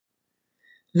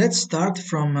Let's start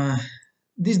from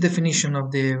this definition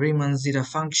of the Riemann zeta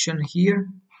function here,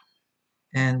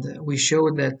 and we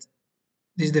show that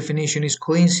this definition is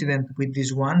coincident with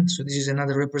this one. So this is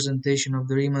another representation of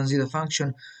the Riemann zeta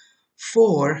function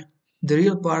for the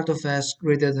real part of s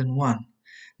greater than 1.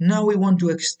 Now we want to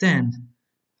extend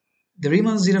the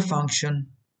Riemann zeta function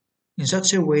in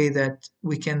such a way that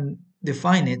we can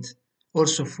define it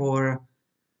also for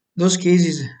those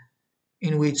cases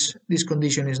in which this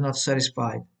condition is not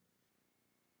satisfied.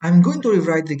 I'm going to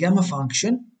rewrite the gamma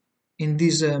function in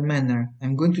this manner.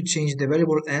 I'm going to change the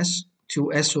variable s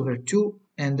to s over 2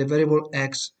 and the variable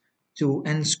x to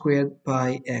n squared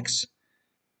pi x.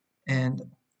 And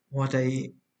what I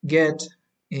get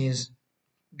is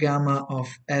gamma of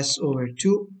s over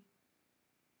 2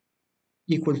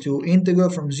 equal to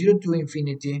integral from 0 to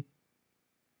infinity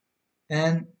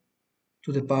n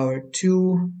to the power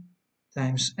 2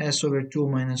 times s over 2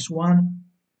 minus 1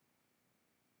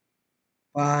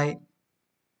 pi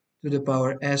to the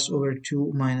power s over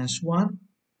 2 minus 1.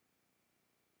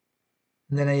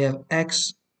 And then I have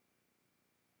x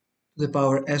to the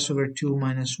power s over 2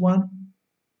 minus 1.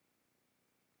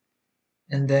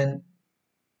 And then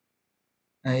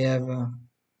I have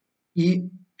e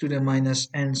to the minus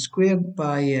n squared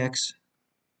pi x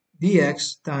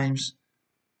dx times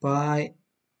pi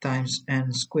times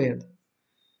n squared.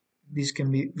 This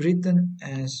can be written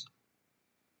as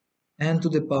n to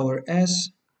the power s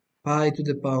pi to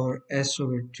the power s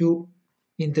over 2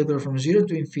 integral from 0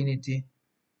 to infinity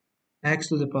x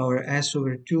to the power s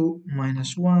over 2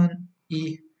 minus 1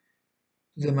 e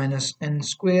to the minus n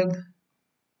squared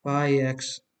pi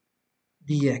x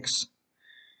dx,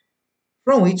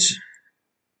 from which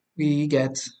we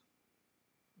get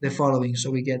the following.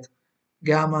 So we get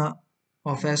gamma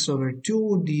of s over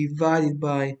 2 divided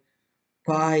by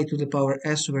pi to the power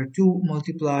s over 2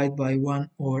 multiplied by 1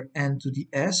 over n to the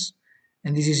s,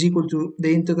 and this is equal to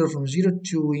the integral from 0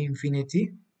 to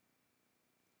infinity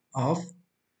of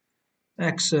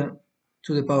x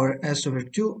to the power s over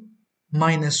 2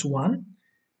 minus 1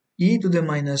 e to the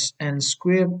minus n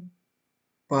squared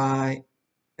pi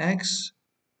x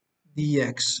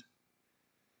dx.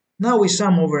 Now we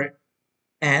sum over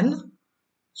n.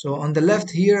 So on the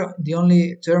left here, the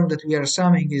only term that we are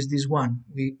summing is this one.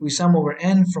 We sum over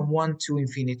n from 1 to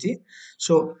infinity.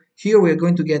 So here we are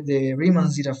going to get the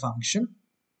Riemann zeta function.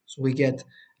 So we get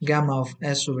gamma of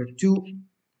s over 2,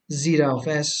 zeta of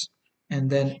s,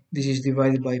 and then this is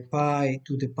divided by pi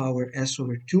to the power s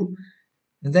over 2.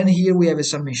 And then here we have a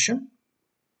summation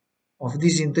of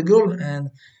this integral,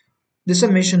 and the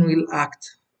summation will act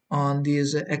on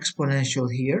this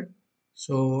exponential here.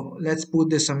 So let's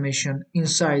put the summation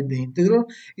inside the integral.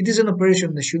 It is an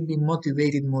operation that should be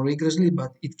motivated more rigorously,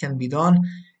 but it can be done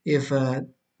if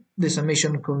the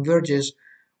summation converges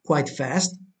quite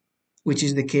fast, which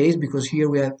is the case because here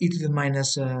we have e to the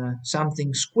minus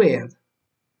something squared,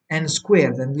 n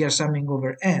squared, and we are summing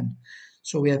over n.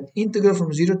 So we have integral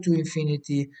from 0 to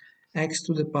infinity x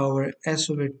to the power s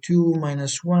over 2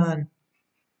 minus 1,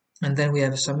 and then we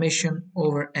have a summation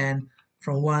over n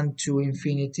from 1 to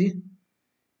infinity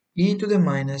e to the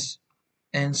minus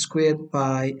n squared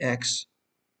pi x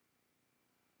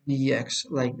dx,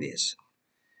 like this.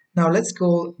 Now let's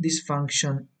call this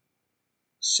function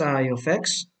psi of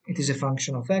x. It is a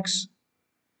function of x,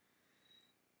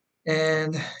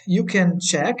 and you can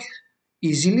check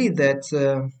easily that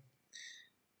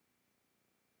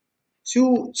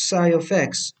 2 psi of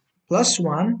x plus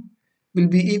 1 will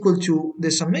be equal to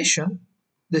the summation,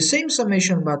 the same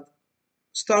summation but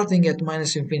starting at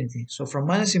minus infinity. So from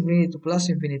minus infinity to plus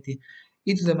infinity,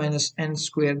 e to the minus n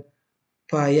squared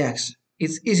pi x.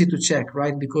 It's easy to check,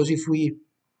 right? Because if we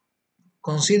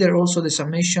consider also the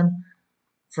summation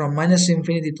from minus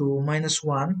infinity to minus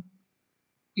 1,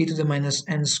 e to the minus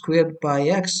n squared pi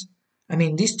x, I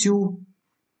mean, these two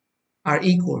are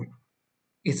equal.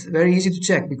 It's very easy to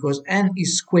check because n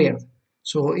is squared.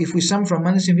 So if we sum from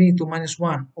minus infinity to minus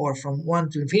 1 or from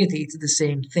 1 to infinity, it's the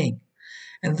same thing.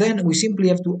 And then we simply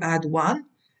have to add 1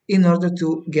 in order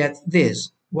to get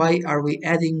this. Why are we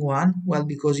adding 1? Well,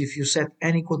 because if you set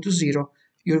n equal to 0,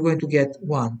 you're going to get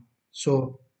 1.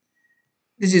 So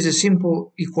this is a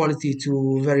simple equality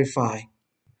to verify.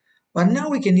 But now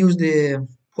we can use the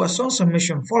Poisson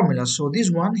summation formula. So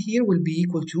this one here will be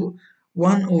equal to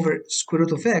 1 over square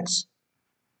root of x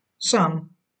sum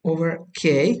over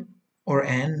k or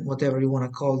n, whatever you want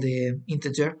to call the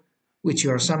integer, which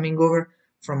you are summing over,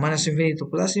 from minus infinity to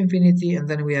plus infinity, and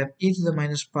then we have e to the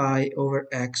minus pi over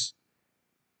x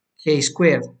k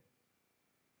squared,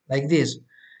 like this.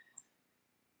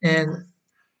 And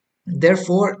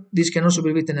therefore, this can also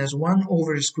be written as 1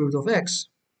 over square root of x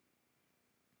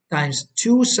times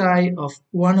 2 psi of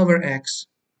 1 over x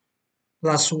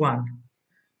plus 1.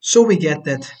 So we get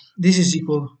that this is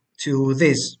equal to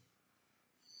this.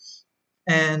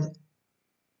 And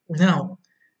now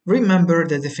remember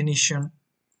the definition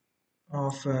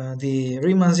of the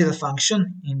Riemann zeta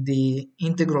function in the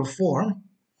integral form,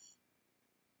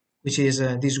 which is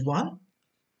this one.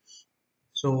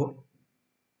 So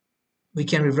we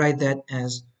can rewrite that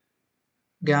as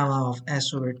gamma of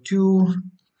s over 2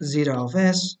 zeta of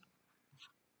s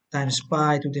times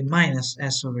pi to the minus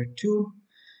s over 2.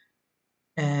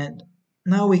 And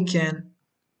now we can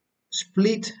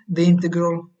split the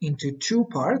integral into two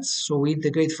parts. So we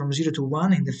integrate from 0 to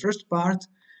 1 in the first part,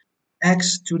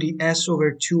 x to the s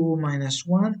over 2 minus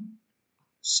 1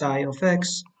 psi of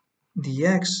x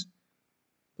dx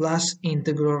plus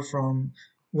integral from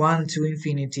 1 to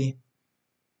infinity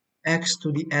x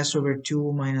to the s over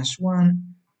 2 minus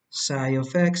 1 psi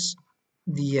of x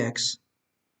dx.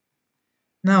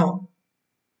 Now,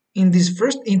 in this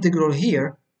first integral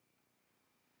here,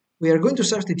 we are going to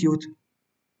substitute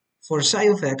for psi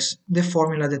of x the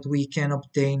formula that we can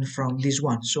obtain from this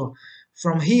one. So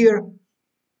from here,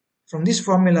 from this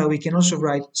formula, we can also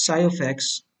write psi of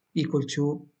x equal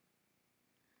to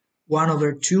 1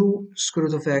 over 2 square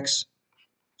root of x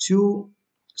 2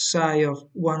 psi of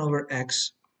 1 over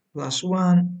x plus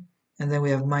 1, and then we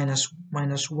have minus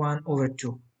 1 over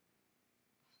 2.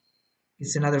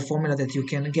 It's another formula that you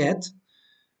can get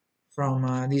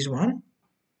from this one,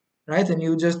 right? And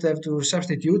you just have to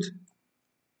substitute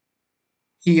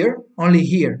here, only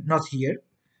here, not here.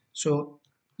 So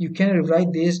you can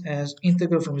rewrite this as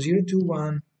integral from 0 to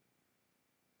 1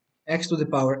 x to the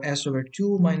power s over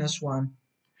 2 minus 1.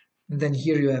 And then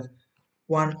here you have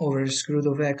 1 over square root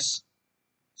of x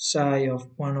psi of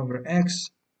 1 over x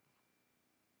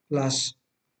plus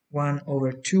 1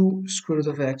 over 2 square root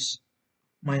of x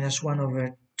minus 1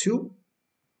 over 2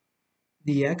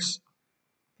 dx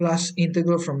plus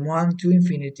integral from 1 to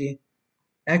infinity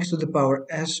x to the power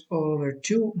s over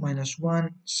 2 minus 1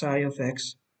 psi of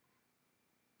x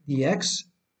dx.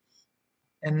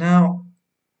 And now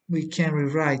we can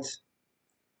rewrite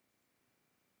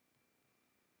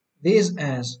this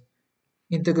as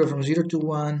integral from 0 to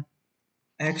 1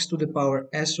 x to the power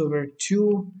s over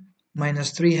 2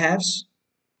 minus 3 halves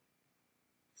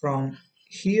from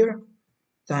here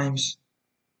times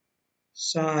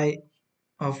psi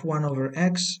of 1 over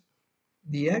x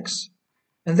dx.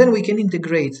 And then we can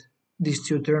integrate these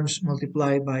two terms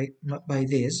multiplied by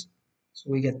this. So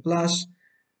we get plus,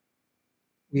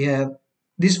 we have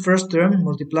this first term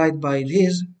multiplied by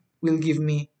this will give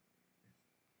me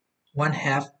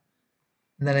 1/2,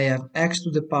 and then I have x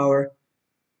to the power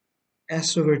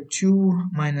s over 2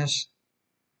 minus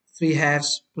 3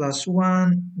 halves plus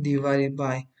 1 divided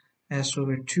by s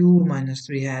over 2 minus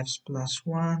 3 halves plus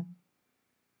 1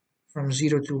 from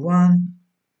 0 to 1,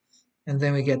 and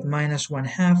then we get minus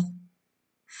 1/2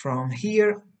 from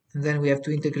here, and then we have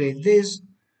to integrate this.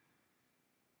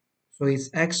 So it's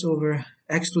x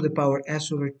to the power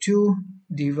s over 2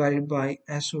 divided by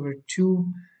s over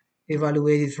 2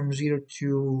 evaluated from 0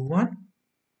 to 1,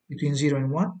 between 0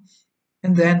 and 1.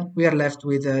 And then we are left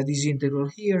with this integral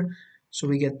here. So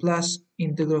we get plus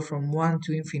integral from 1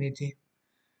 to infinity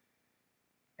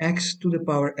x to the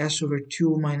power s over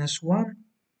 2 minus 1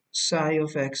 psi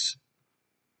of x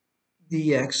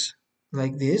dx,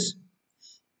 like this.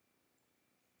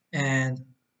 And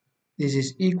this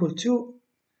is equal to,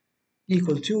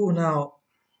 now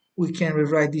we can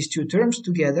rewrite these two terms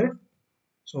together.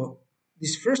 So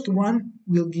this first one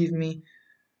will give me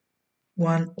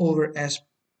 1 over s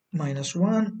minus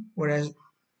 1, whereas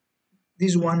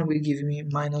this one will give me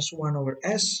minus 1 over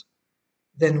s.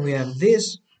 Then we have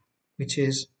this, which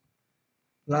is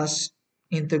plus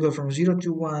integral from 0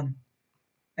 to 1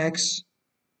 x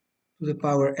to the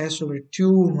power s over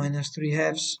 2 minus 3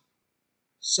 halves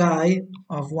psi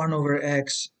of 1 over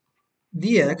x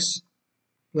dx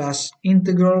plus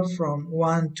integral from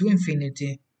 1 to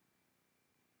infinity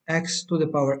x to the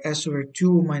power s over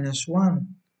 2 minus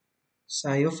 1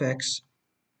 psi of x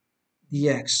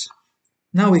dx.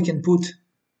 Now we can put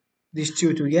these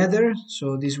two together,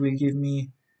 so this will give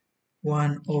me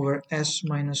 1 over s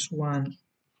minus 1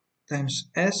 times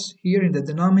s here in the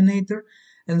denominator,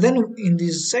 and then in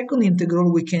this second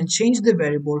integral we can change the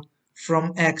variable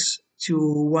from x to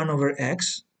 1 over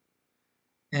x,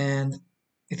 and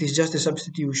it is just a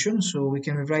substitution, so we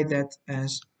can rewrite that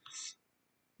as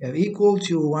equal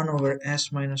to 1 over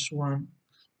s minus 1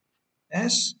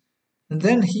 s, and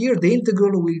then here the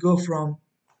integral will go from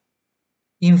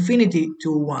infinity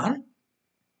to 1,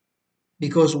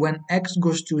 because when x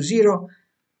goes to 0,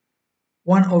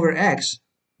 1 over x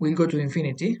will go to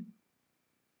infinity,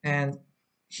 and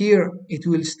here it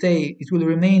will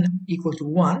remain equal to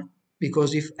 1,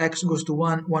 because if x goes to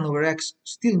 1, 1 over x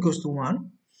still goes to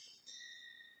 1.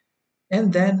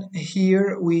 And then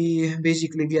here we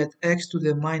basically get x to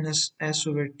the minus s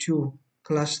over 2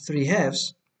 plus 3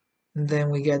 halves, and then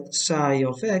we get psi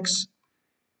of x,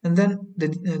 and then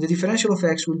the differential of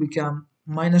x will become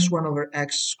minus 1 over x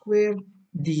squared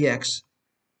dx,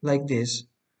 like this,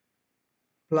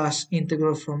 plus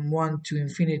integral from 1 to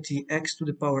infinity x to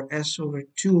the power s over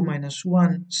 2 minus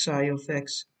 1 psi of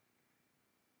x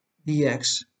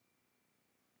dx.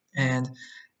 And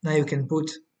now you can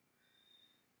put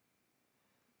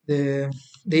the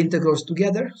integrals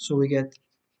together, so we get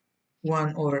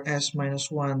 1 over s minus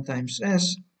 1 times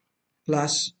s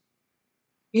plus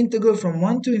integral from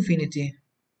 1 to infinity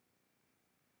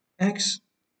x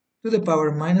to the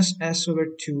power minus s over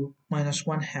 2 minus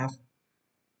 1 half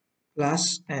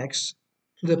plus x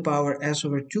to the power s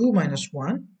over 2 minus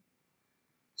 1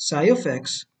 psi of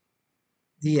x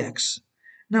dx.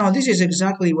 Now this is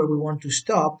exactly where we want to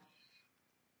stop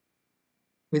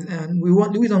with, and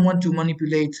we don't want to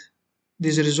manipulate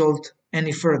this result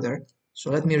any further.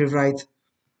 So let me rewrite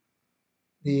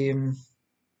the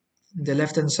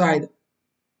left hand side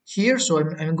here. So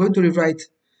I'm going to rewrite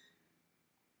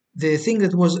the thing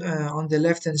that was on the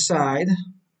left hand side,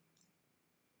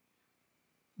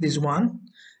 this one.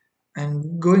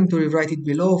 I'm going to rewrite it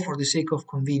below for the sake of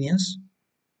convenience.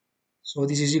 So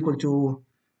this is equal to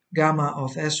gamma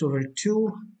of s over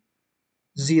 2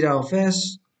 zeta of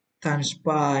s times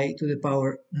pi to the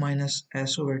power minus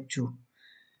s over 2.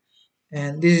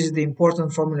 And this is the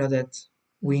important formula that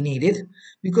we needed,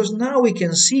 because now we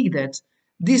can see that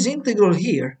this integral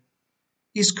here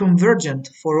is convergent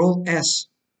for all s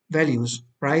values,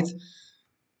 right?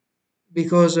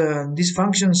 Because this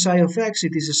function psi of x,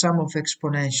 it is a sum of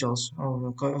exponentials,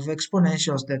 of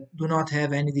exponentials that do not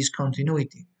have any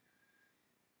discontinuity.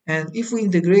 And if we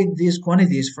integrate these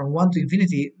quantities from 1 to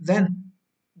infinity, then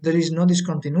there is no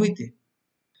discontinuity.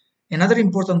 Another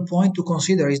important point to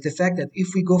consider is the fact that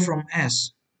if we go from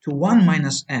s to 1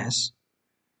 minus s,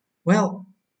 well,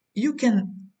 you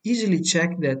can easily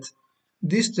check that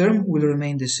this term will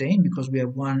remain the same, because we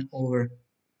have 1 over,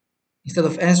 instead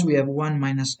of s we have 1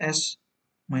 minus s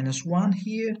minus 1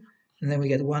 here, and then we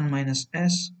get 1 minus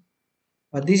s,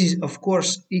 but this is of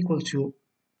course equal to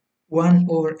 1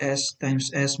 over s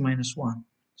times s minus 1.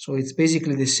 So it's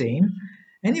basically the same.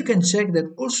 And you can check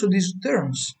that also these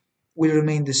terms will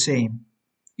remain the same.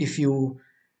 If you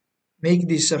make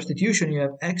this substitution, you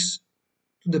have x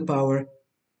to the power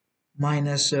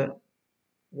minus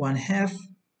 1 half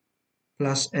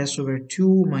plus s over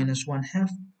 2 minus 1 half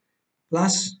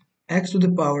plus x to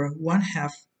the power 1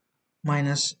 half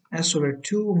minus s over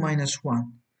 2 minus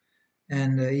 1.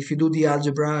 And if you do the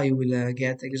algebra, you will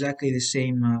get exactly the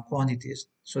same quantities.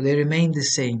 So they remain the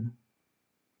same.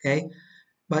 Okay?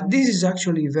 But this is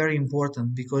actually very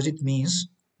important, because it means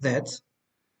that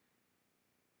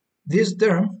this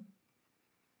term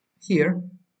here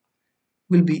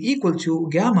will be equal to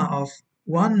gamma of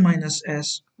 1 minus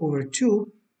s over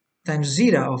 2 times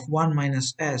zeta of 1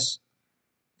 minus s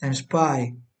times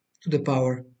pi to the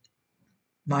power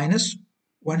minus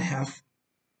 1 half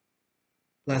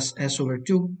plus s over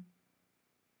 2,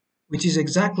 which is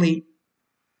exactly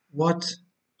what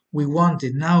we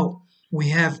wanted. Now we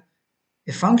have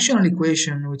a functional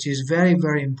equation which is very,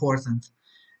 very important.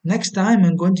 Next time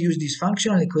I'm going to use this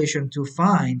functional equation to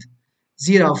find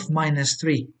zeta of minus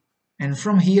 3. And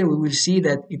from here we will see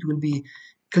that it will be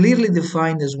clearly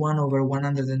defined as 1 over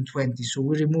 120. So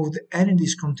we removed any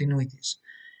discontinuities.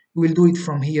 We will do it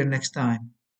from here next time.